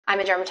I'm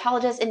a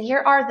dermatologist, and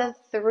here are the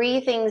 3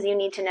 things you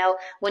need to know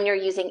when you're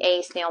using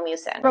a snail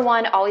mucin. Number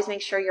 1, always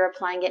make sure you're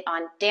applying it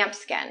on damp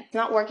skin. If it's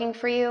not working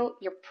for you,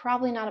 you're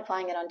probably not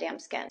applying it on damp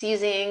skin. It's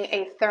using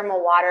a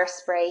thermal water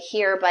spray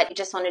here, but you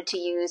just wanted to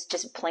use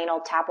just plain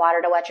old tap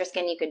water to wet your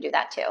skin, you could do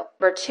that too.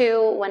 Number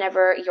 2,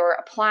 whenever you're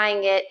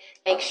applying it,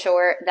 make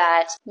sure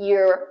that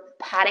you're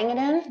patting it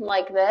in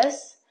like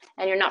this,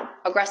 and you're not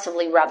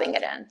aggressively rubbing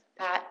it in.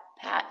 Pat,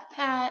 pat,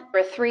 pat.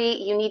 Number 3,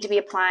 you need to be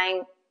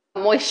applying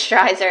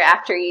moisturizer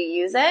after you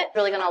use it.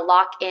 Really going to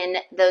lock in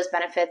those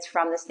benefits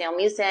from the snail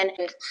mucin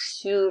and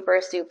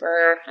super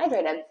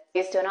hydrated.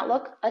 These do not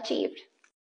look achieved.